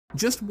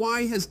Just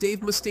why has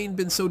Dave Mustaine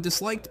been so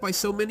disliked by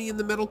so many in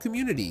the metal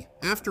community?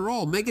 After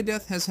all,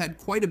 Megadeath has had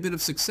quite a bit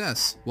of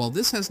success. While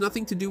this has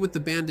nothing to do with the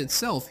band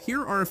itself,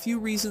 here are a few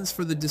reasons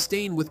for the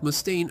disdain with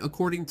Mustaine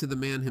according to the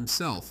man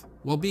himself.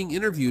 While being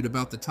interviewed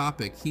about the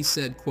topic, he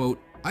said,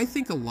 quote, "I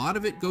think a lot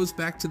of it goes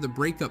back to the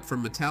breakup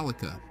from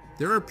Metallica.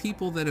 There are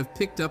people that have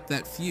picked up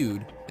that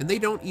feud, and they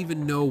don't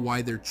even know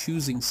why they're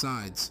choosing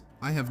sides.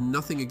 I have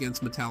nothing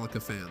against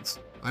Metallica fans.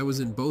 I was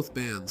in both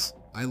bands.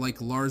 I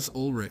like Lars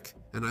Ulrich,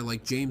 and I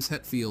like James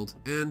Hetfield,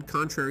 and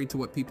contrary to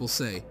what people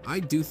say, I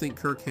do think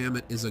Kirk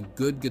Hammett is a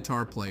good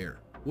guitar player.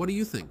 What do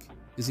you think?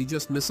 Is he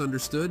just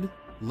misunderstood?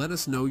 Let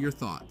us know your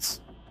thoughts."